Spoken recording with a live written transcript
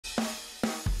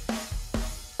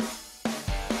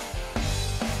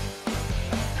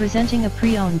Presenting a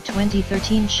pre-owned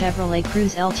 2013 Chevrolet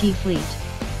Cruze LT Fleet.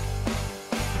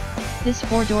 This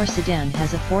four-door sedan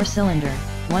has a four-cylinder,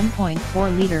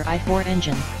 1.4-liter i4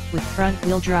 engine, with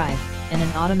front-wheel drive, and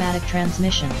an automatic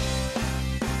transmission.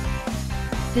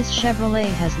 This Chevrolet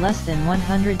has less than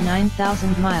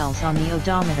 109,000 miles on the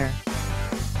odometer.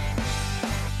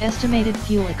 Estimated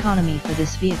fuel economy for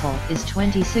this vehicle is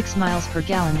 26 miles per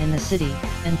gallon in the city,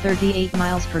 and 38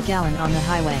 miles per gallon on the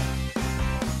highway.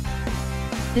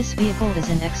 This vehicle is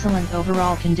in excellent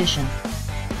overall condition.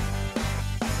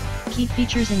 Key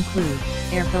features include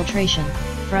air filtration,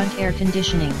 front air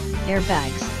conditioning,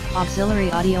 airbags, auxiliary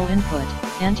audio input,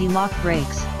 anti-lock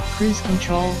brakes, cruise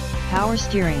control, power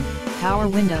steering, power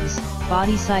windows,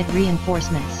 body side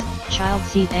reinforcements, child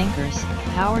seat anchors,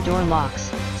 power door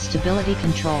locks, stability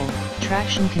control,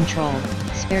 traction control,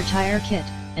 spare tire kit,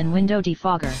 and window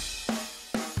defogger.